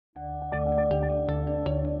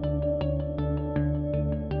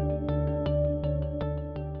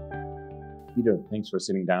Peter, thanks for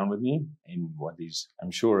sitting down with me in what is,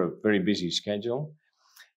 I'm sure, a very busy schedule.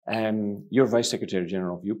 You're Vice Secretary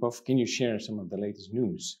General of UPOV. Can you share some of the latest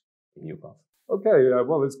news in UPOV? Okay,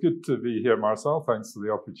 well, it's good to be here, Marcel. Thanks for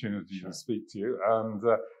the opportunity to speak to you. And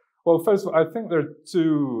well, first of all, I think there are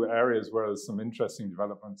two areas where there's some interesting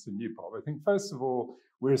developments in UPOV. I think, first of all,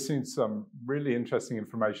 we're seeing some really interesting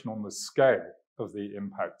information on the scale of the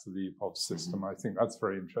impact of the UPOV system. I think that's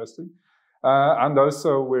very interesting. And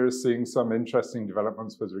also, we're seeing some interesting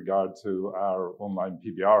developments with regard to our online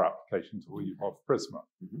PBR application tool, UPOV Prisma.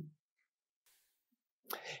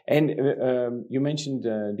 And you mentioned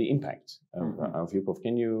the impact of UPOV.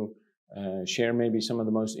 Can you share maybe some of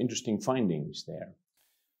the most interesting findings there?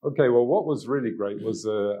 Okay, well, what was really great was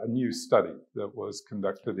a new study that was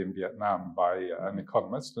conducted in Vietnam by an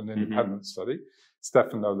economist, an independent study,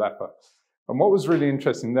 Stefano Leppa. And what was really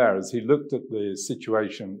interesting there is he looked at the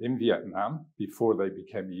situation in Vietnam before they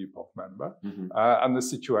became a UPOV member and the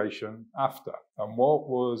situation after. And what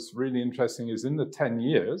was really interesting is in the 10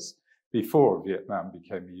 years before Vietnam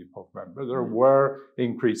became a UPOV member, there were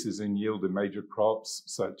increases in yield in major crops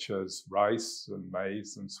such as rice and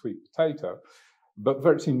maize and sweet potato. But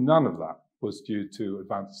virtually none of that was due to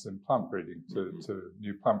advances in plant breeding, to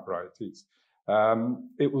new plant varieties.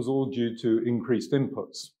 It was all due to increased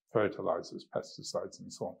inputs, fertilizers, pesticides,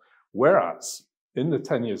 and so on. Whereas in the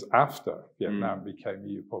 10 years after Vietnam became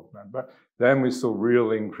a UPOV member, then we saw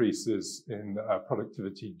real increases in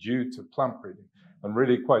productivity due to plant breeding, and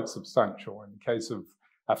really quite substantial. In the case of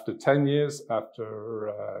after 10 years,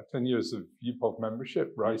 after 10 years of UPOV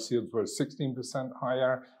membership, rice yields were 16%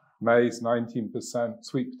 higher, maize 19%,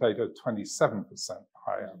 sweet potato 27%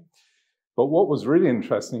 higher. But what was really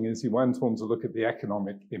interesting is he went on to look at the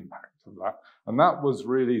economic impact of that. And that was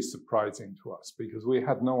really surprising to us because we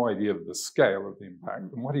had no idea of the scale of the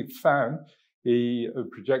impact. And what he found, he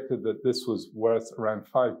projected that this was worth around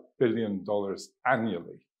 $5 billion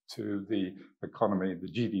annually to the economy, the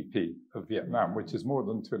GDP of Vietnam, which is more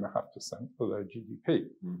than 2.5% of their GDP.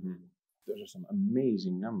 Those are some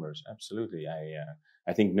amazing numbers. Absolutely.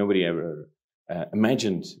 I think nobody ever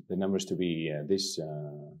imagined the numbers to be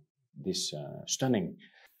this stunning.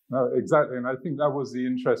 No, exactly. And I think that was the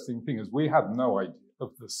interesting thing is we had no idea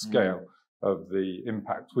of the scale of the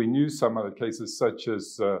impact. We knew some other cases such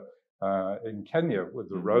as in Kenya with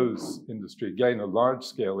the rose industry, again, a large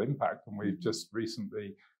scale impact. And we've just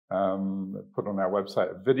recently put on our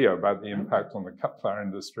website a video about the impact on the cut flower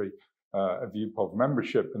industry of UPOV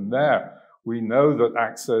membership. And there we know that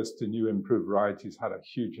access to new improved varieties had a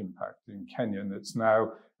huge impact in Kenya. And it's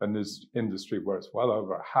now in this industry worth well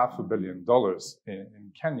over $500 million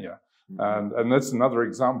in Kenya. And that's another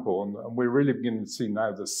example. And we're really beginning to see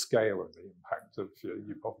now the scale of the impact of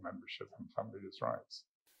UPOV membership and plant breeders' rights.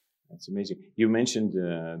 That's amazing. You mentioned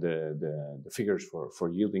the figures for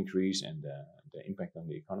yield increase and the impact on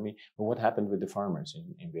the economy. But what happened with the farmers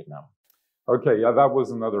in Vietnam? Okay, yeah, that was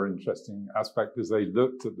another interesting aspect as they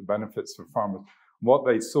looked at the benefits for farmers. What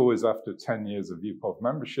they saw is after 10 years of UPOV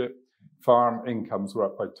membership, farm incomes were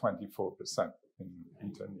up by 24%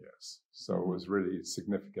 in 10 years. So it was really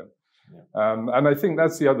significant. And I think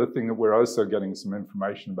that's the other thing that we're also getting some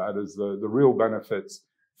information about is the real benefits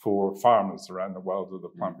for farmers around the world of the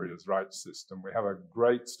plant breeders' rights system. We have a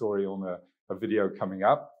great story on a video coming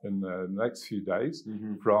up in the next few days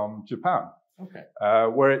from Japan.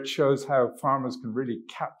 Where it shows how farmers can really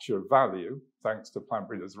capture value thanks to plant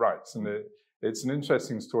breeders' rights. And it's an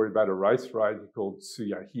interesting story about a rice variety called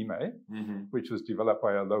Tsuyahime, which was developed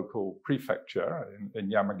by a local prefecture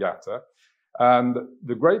in Yamagata. And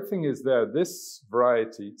the great thing is there, this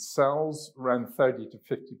variety sells around 30 to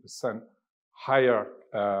 50%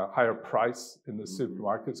 higher price in the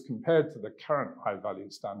supermarkets compared to the current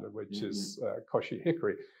high-value standard, which is Koshi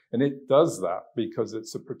hickory. And it does that because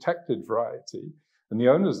it's a protected variety, and the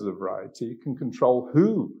owners of the variety can control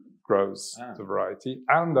who grows the variety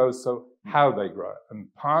and also how they grow it.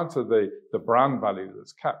 And part of the brand value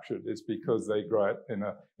that's captured is because they grow it in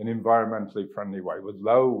an environmentally friendly way with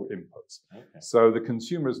low inputs. So the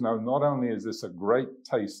consumers know not only is this a great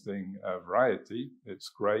tasting variety, it's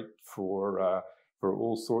great for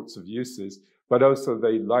all sorts of uses, but also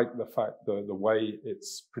they like the fact the way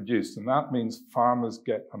it's produced. And that means farmers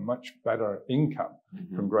get a much better income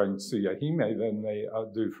from growing Tsuyahime than they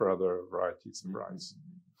do for other varieties of rice.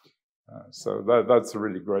 So that's a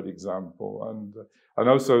really great example. And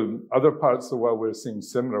also other parts of the world, we're seeing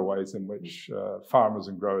similar ways in which farmers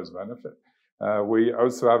and growers benefit. We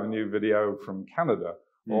also have a new video from Canada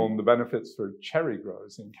on the benefits for cherry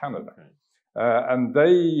growers in Canada. And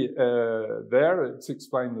there it's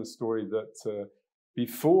explained the story that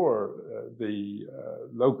before the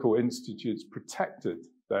local institutes protected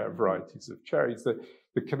their varieties of cherries,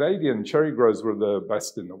 the Canadian cherry growers were the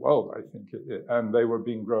best in the world, I think, and they were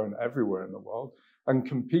being grown everywhere in the world and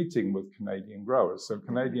competing with Canadian growers. So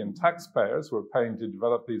Canadian taxpayers were paying to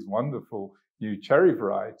develop these wonderful new cherry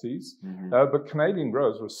varieties, but Canadian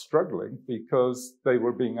growers were struggling because they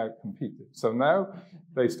were being outcompeted. So now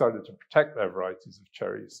they started to protect their varieties of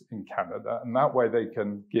cherries in Canada, and that way they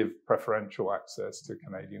can give preferential access to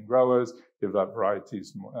Canadian growers, develop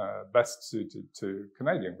varieties best suited to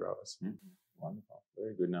Canadian growers. Wonderful,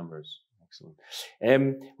 very good numbers.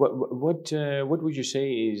 Excellent. What would you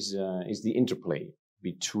say is the interplay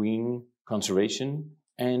between conservation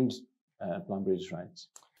and plant breeders' rights?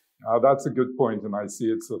 That's a good point, and I see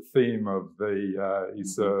it's a theme of the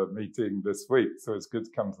ESA meeting this week, so it's good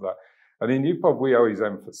to come to that. And in UPOV, we always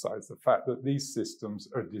emphasize the fact that these systems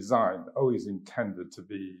are designed, always intended to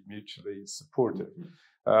be mutually supportive.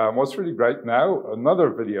 What's really great now,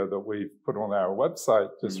 another video that we've put on our website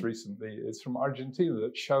just recently is from Argentina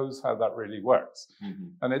that shows how that really works.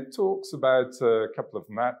 And it talks about a couple of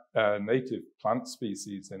native plant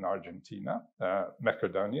species in Argentina,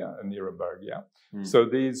 Macedonia and Nurembergia. So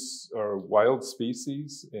these are wild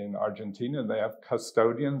species in Argentina, and they have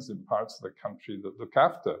custodians in parts of the country that look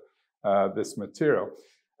after this material.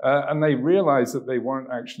 And they realized that they weren't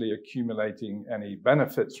actually accumulating any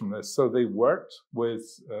benefits from this. So they worked with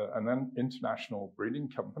an international breeding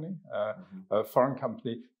company, a foreign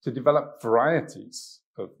company, to develop varieties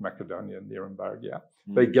of Macedonia and Nurembergia.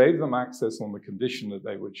 They gave them access on the condition that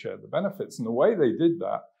they would share the benefits. And the way they did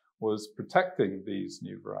that was protecting these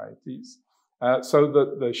new varieties so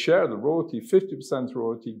that the share of the royalty, 50%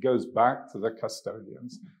 royalty, goes back to the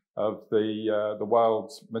custodians of the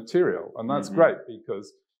wild material. And that's great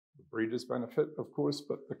because the breeders benefit, of course,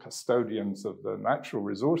 but the custodians of the natural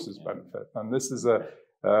resources benefit. And this is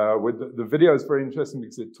with the video is very interesting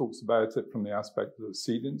because it talks about it from the aspect of the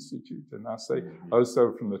Seed Institute in NASA,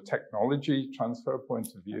 also from the technology transfer point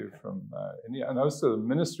of view from India, and also the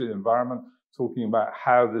Ministry of the Environment talking about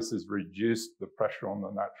how this has reduced the pressure on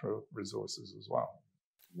the natural resources as well.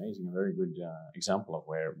 Amazing, a very good example of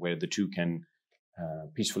where the two can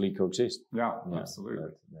peacefully coexist. Yeah, absolutely.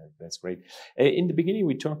 That's great. In the beginning,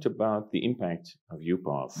 we talked about the impact of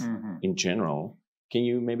UPOV in general. Can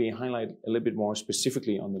you maybe highlight a little bit more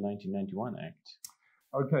specifically on the 1991 Act?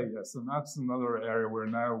 Okay, yes, and that's another area where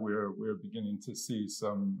now we're beginning to see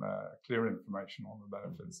some clear information on the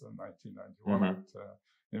benefits of the 1991 Act.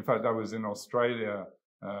 In fact, I was in Australia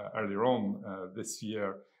earlier on this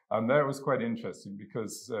year, and there it was quite interesting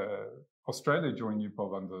because Australia joined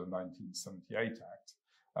UPOV under the 1978 Act,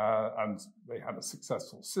 and they had a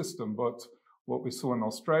successful system. But what we saw in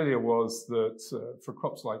Australia was that for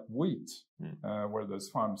crops like wheat, where there's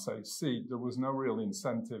farm-safe seed, there was no real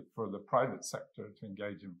incentive for the private sector to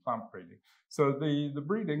engage in plant breeding. So the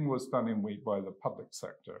breeding was done in wheat by the public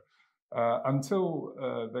sector. Until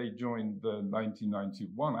they joined the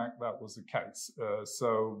 1991 Act, that was the case.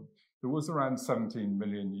 So there was around 17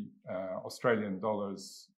 million Australian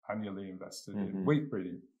dollars annually invested in wheat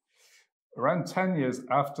breeding. Around 10 years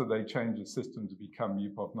after they changed the system to become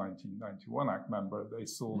UPOV 1991 Act member, they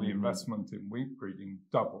saw the investment in wheat breeding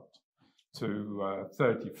doubled to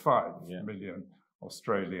 35 million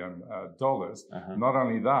Australian dollars. Not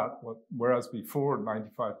only that, whereas before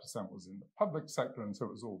 95% was in the public sector, and so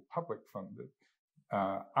it was all public funded,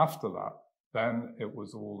 after that, then it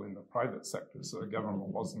was all in the private sector. So the government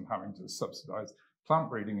wasn't having to subsidize plant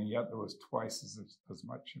breeding, and yet there was twice as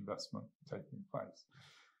much investment taking place.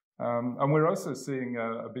 And we're also seeing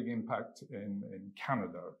a big impact in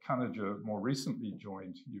Canada. Canada more recently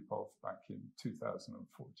joined UPOV back in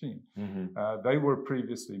 2014. They were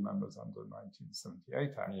previously members under the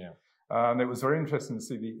 1978 Act. And it was very interesting to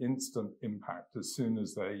see the instant impact as soon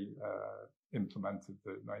as they implemented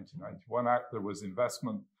the 1991 Act. There was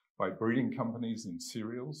investment by breeding companies in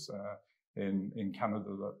cereals in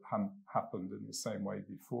Canada that hadn't happened in the same way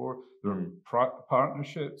before. There are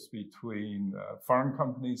partnerships between foreign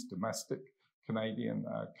companies, domestic Canadian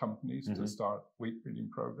companies to start wheat breeding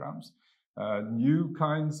programs. New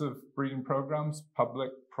kinds of breeding programs,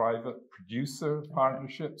 public-private producer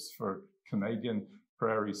partnerships for Canadian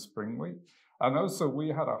prairie spring wheat. And also we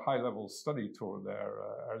had a high-level study tour there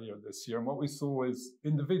earlier this year. And what we saw is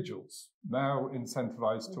individuals now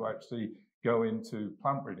incentivized to actually go into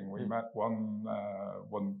plant breeding. We met one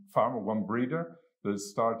farmer, one breeder that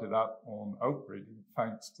started up on oat breeding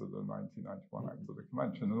thanks to the 1991 Act of the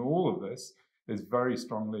Convention. And all of this is very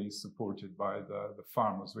strongly supported by the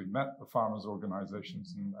farmers. We met the farmers'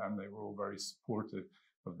 organizations and they were all very supportive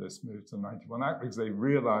of this move to the 91 Act because they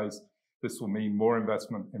realized this will mean more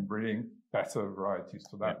investment in breeding better varieties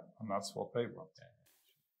for that, and that's what they want.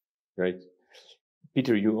 Great.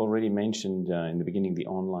 Peter, you already mentioned in the beginning the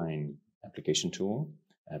online application tool,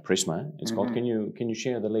 Prisma. It's called. Can you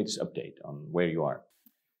share the latest update on where you are?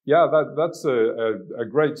 Yeah, that's a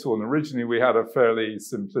great tool. And originally we had a fairly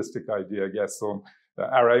simplistic idea, I guess, on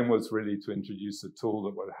our aim was really to introduce a tool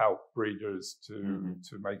that would help breeders to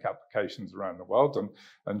make applications around the world.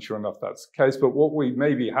 And sure enough, that's the case. But what we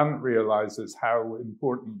maybe hadn't realized is how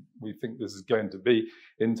important we think this is going to be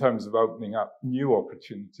in terms of opening up new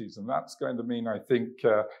opportunities. And that's going to mean, I think,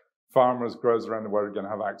 farmers, growers around the world are going to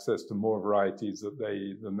have access to more varieties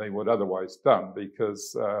than they would otherwise done,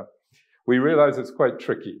 because we realize it's quite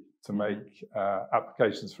tricky to make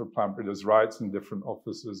applications for plant breeders' rights in different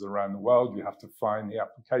offices around the world. You have to find the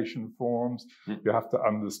application forms. You have to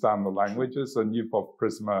understand the languages, and UPOV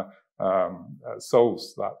Prisma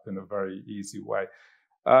solves that in a very easy way.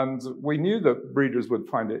 And we knew that breeders would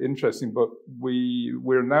find it interesting, but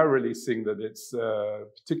we're now really seeing that it's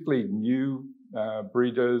particularly new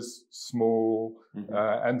breeders, small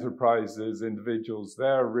enterprises, individuals,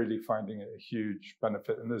 they're really finding it a huge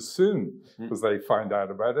benefit. And as soon as they find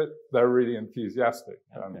out about it, they're really enthusiastic.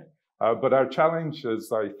 Okay. But our challenge,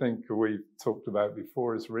 as I think we've talked about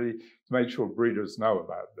before, is really to make sure breeders know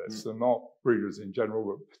about this, and not breeders in general,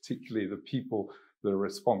 but particularly the people that are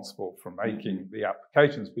responsible for making the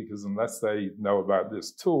applications, because unless they know about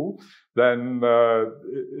this tool, then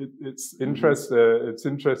it's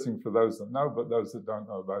interesting for those that know, but those that don't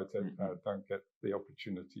know about it don't get the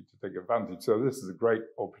opportunity to take advantage. So this is a great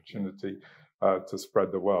opportunity to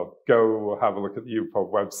spread the word. Go have a look at the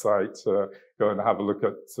UPOV website, go and have a look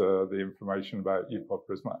at the information about UPOV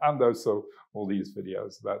Prisma, and also all these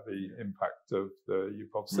videos about the impact of the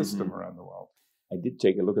UPOV system around the world. I did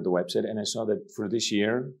take a look at the website, and I saw that for this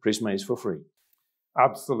year, Prisma is for free.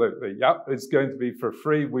 Absolutely. Yeah, it's going to be for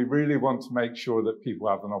free. We really want to make sure that people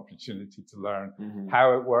have an opportunity to learn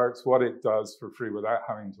how it works, what it does for free, without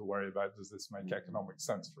having to worry about, does this make economic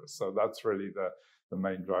sense for us? So that's really the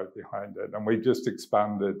main drive behind it. And we've just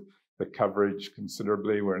expanded the coverage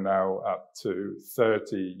considerably. We're now up to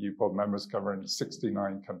 30 UPOV members covering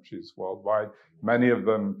 69 countries worldwide, many of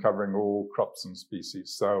them covering all crops and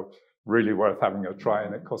species. So really worth having a try,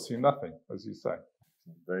 and it costs you nothing, as you say.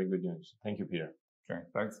 Very good news. Thank you, Peter. Okay,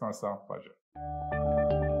 thanks, Marcel.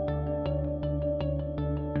 Pleasure.